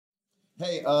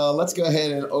Hey, let's go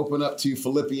ahead and open up to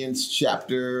Philippians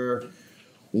chapter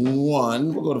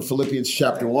 1. We'll go to Philippians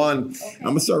chapter 1. Okay. I'm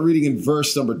going to start reading in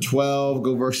verse number 12.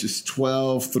 Go verses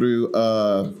 12 through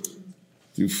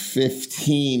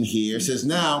 15 here. It says,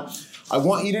 "Now, I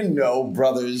want you to know,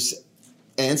 brothers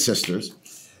and sisters,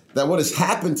 that what has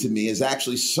happened to me has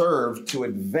actually served to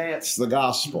advance the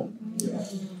gospel.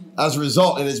 As a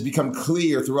result, it has become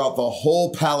clear throughout the whole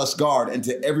palace guard and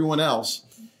to everyone else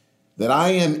that I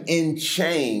am in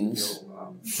chains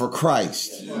for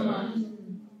Christ.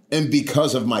 And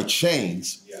because of my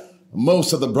chains,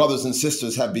 most of the brothers and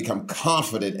sisters have become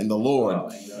confident in the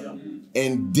Lord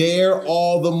and dare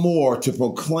all the more to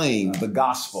proclaim the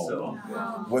gospel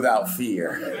without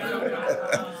fear."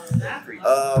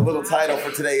 Little title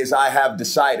for today is I Have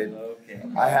Decided.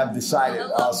 I have decided.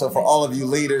 So for all of you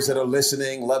leaders that are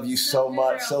listening, love you so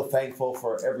much. So thankful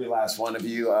for every last one of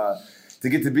you. To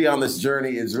get to be on this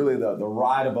journey is really the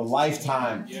ride of a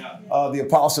lifetime. The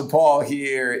Apostle Paul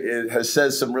here has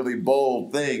said some really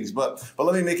bold things, but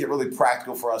let me make it really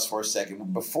practical for us for a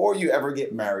second. Before you ever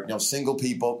get married, single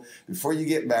people, before you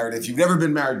get married, if you've never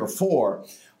been married before,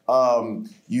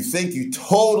 you think you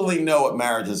totally know what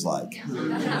marriage is like,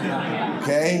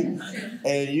 okay?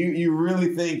 And you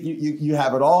really think you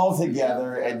have it all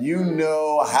together and you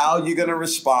know how you're going to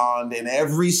respond in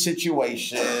every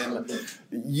situation.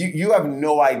 You have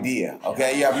no idea,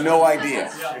 okay? You have no idea.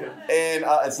 And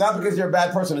it's not because you're a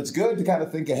bad person. It's good to kind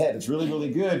of think ahead. It's really,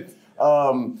 really good.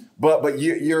 But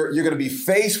you're going to be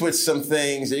faced with some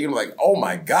things that you're going to be like, oh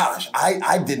my gosh,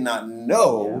 I did not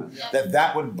know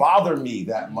that would bother me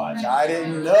that much. I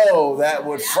didn't know that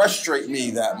would frustrate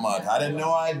me that much. I didn't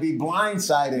know I'd be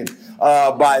blindsided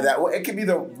by that. Well, it could be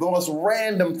the most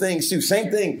random things too. Same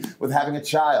thing with having a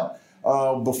child.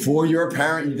 Before you're a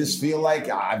parent, you just feel like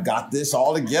I've got this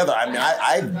all together. I mean,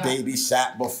 I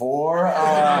babysat before.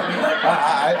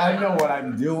 I know what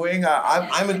I'm doing.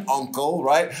 I'm an uncle,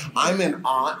 right? I'm an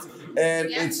aunt. And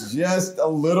it's just a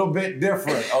little bit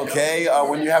different, okay?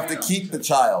 When you have to keep the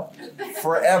child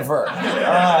forever.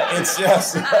 It's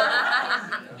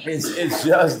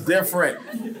just different.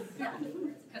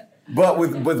 But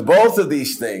with both of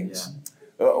these things,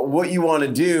 what you want to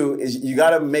do is you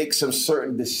got to make some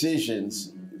certain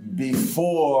decisions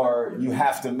before you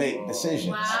have to make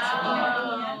decisions.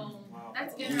 Wow.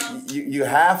 That's good. You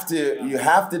have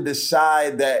to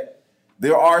decide that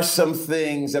there are some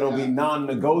things that will be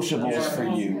non-negotiables for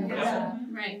you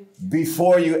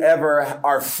before you ever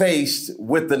are faced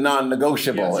with the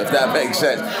non-negotiable, if that makes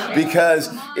sense. Because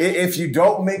if you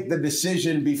don't make the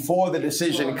decision before the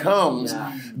decision comes,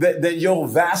 then you'll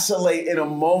vacillate in a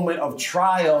moment of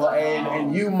trial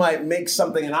and you might make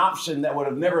something an option that would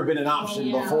have never been an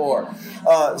option before.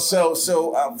 So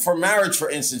for marriage, for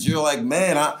instance, you're like,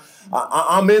 man,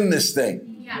 I'm in this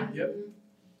thing.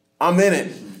 I'm in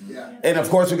it. And of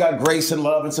course, we got grace and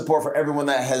love and support for everyone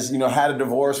that has, had a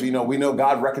divorce. We know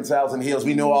God reconciles and heals.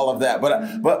 We know all of that.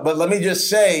 But let me just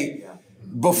say,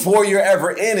 before you're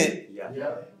ever in it,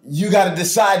 you got to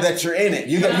decide that you're in it.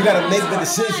 You got to make the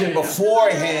decision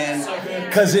beforehand.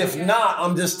 Because if not,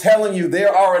 I'm just telling you,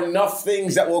 there are enough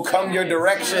things that will come your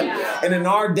direction. And in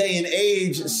our day and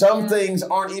age, some things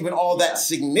aren't even all that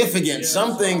significant.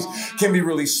 Some things can be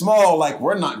really small, like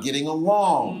we're not getting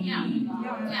along.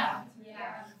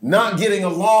 Not getting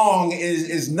along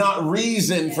is not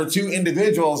reason for two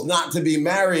individuals not to be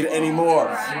married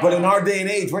anymore. But in our day and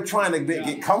age, we're trying to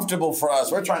get comfortable for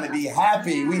us. We're trying to be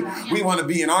happy. We want to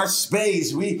be in our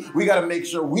space. We got to make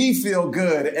sure we feel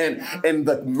good. And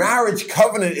the marriage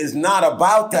covenant is not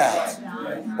about that.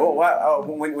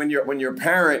 When you're a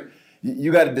parent,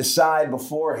 you got to decide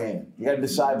beforehand.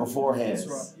 That's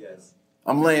right. Yes.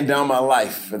 I'm laying down my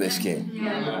life for this kid.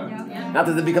 Not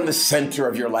that they become the center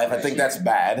of your life. I think that's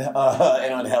bad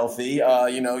and unhealthy.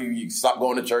 You stop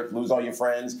going to church, lose all your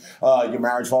friends, your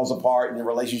marriage falls apart, and your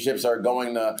relationships are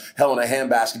going to hell in a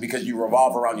handbasket because you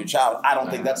revolve around your child. I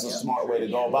don't think that's a smart way to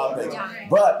go about things.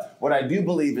 But what I do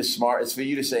believe is smart is for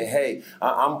you to say, hey,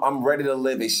 I'm ready to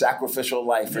live a sacrificial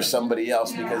life for somebody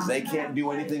else because they can't do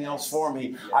anything else for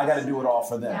me. I got to do it all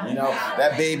for them.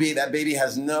 That baby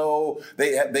has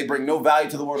they bring no value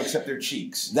to the world except their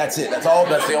cheeks. That's it. That's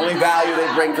the only value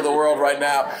they bring to the world right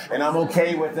now. And I'm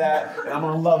okay with that. And I'm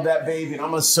going to love that baby. And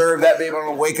I'm going to serve that baby. I'm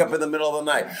going to wake up in the middle of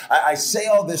the night. I say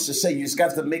all this to say you just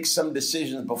got to make some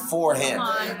decisions beforehand.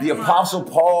 The Apostle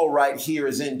Paul right here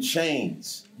is in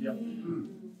chains.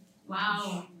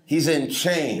 Wow. He's in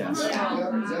chains.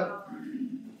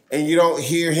 And you don't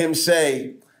hear him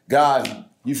say, God,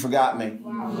 you forgot me.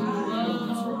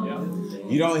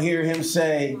 You don't hear him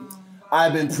say,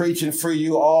 I've been preaching for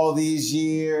you all these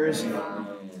years.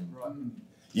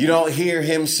 You don't hear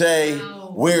him say,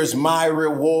 where's my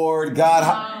reward?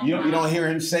 God, you don't hear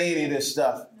him say any of this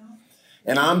stuff.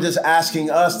 And I'm just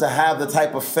asking us to have the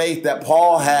type of faith that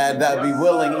Paul had, that would be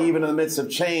willing, even in the midst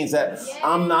of chains, that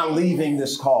I'm not leaving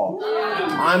this call.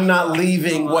 I'm not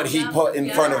leaving what he put in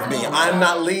front of me. I'm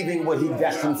not leaving what he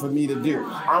destined for me to do.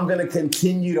 I'm going to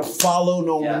continue to follow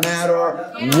no matter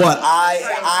what.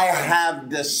 I have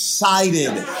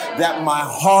decided that my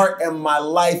heart and my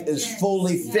life is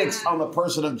fully fixed on the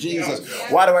person of Jesus.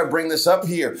 Why do I bring this up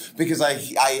here? Because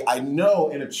I know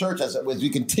in a church, as we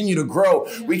continue to grow,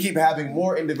 we keep having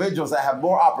more individuals that have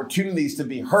more opportunities to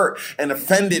be hurt and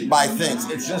offended by things.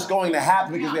 It's just going to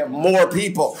happen because we have more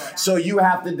people. So you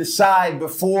have to decide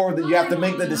before that you have to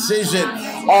make the decision.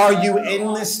 Are you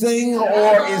in this thing,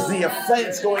 or is the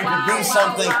offense going to be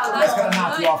something that's going to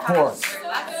knock you off course?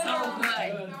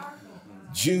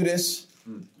 Judas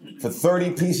for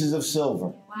 30 pieces of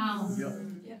silver.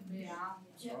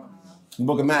 The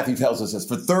book of Matthew tells us this.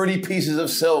 For 30 pieces of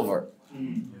silver.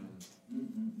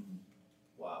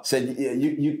 Said, yeah,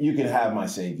 you can have my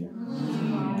Savior.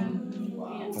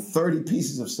 For 30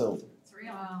 pieces of silver.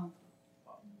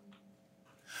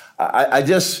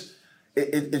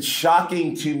 It's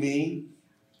shocking to me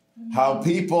how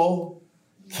people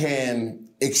can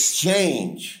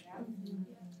exchange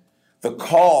the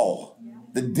call,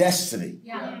 the destiny,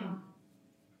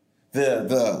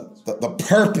 the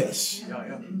purpose,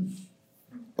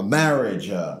 a marriage,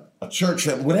 a church,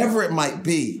 whatever it might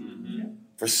be,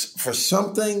 for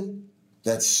something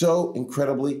that's so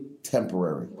incredibly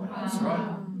temporary. That's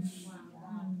right.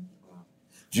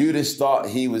 Judas thought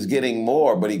he was getting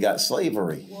more, but he got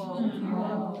slavery.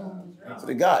 That's what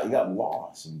he got. He got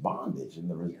loss and bondage in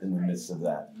the midst of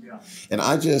that. And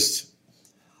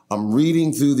I'm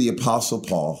reading through the Apostle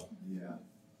Paul,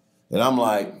 and I'm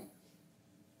like,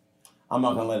 I'm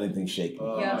not going to let anything shake me.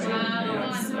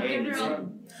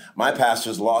 My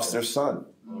pastors lost their son.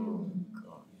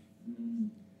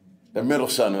 Their middle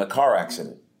son in a car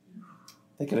accident.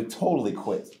 They could have totally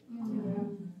quit.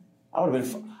 I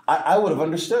would have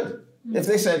understood if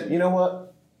they said, you know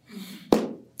what?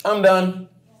 I'm done.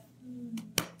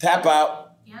 Tap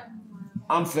out.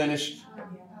 I'm finished.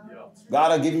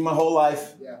 God, I'll give you my whole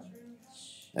life.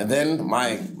 And then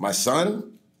my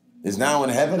son is now in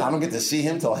heaven. I don't get to see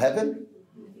him till heaven.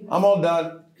 I'm all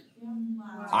done.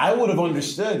 I would have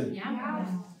understood.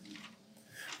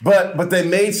 But they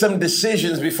made some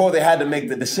decisions before they had to make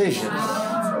the decisions.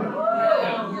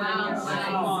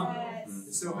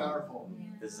 It's so powerful.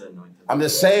 I'm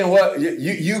just saying what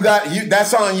you got.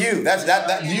 That's on you.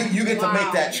 That you get to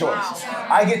make that choice.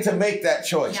 I get to make that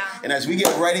choice. And as we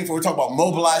get ready we're talking about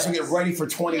mobilizing, we get ready for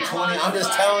 2020. I'm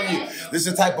just telling you, this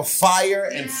is the type of fire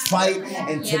and fight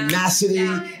and tenacity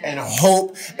and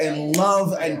hope and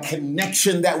love and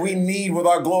connection that we need with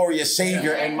our glorious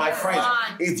Savior. And my friends,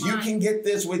 if you can get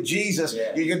this with Jesus,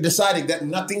 you're deciding that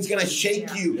nothing's going to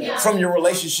shake you from your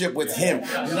relationship with Him.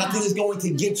 Nothing is going to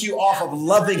get you off of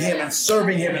loving Him and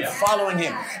serving Him and following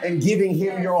Him and giving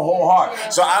Him your whole heart.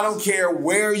 So I don't care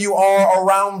where you are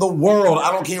around the world.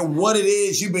 I don't care what it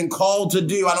is you've been called to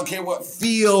do. I don't care what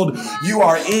field you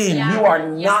are in. You are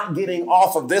not getting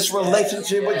off of this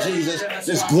relationship with Jesus,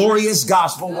 this glorious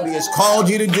gospel, what He has called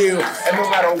you to do. And no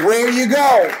matter where you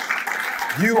go,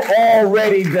 you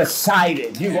already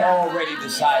decided. You've already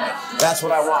decided. That's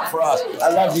what I want for us. I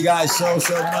love you guys so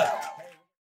much.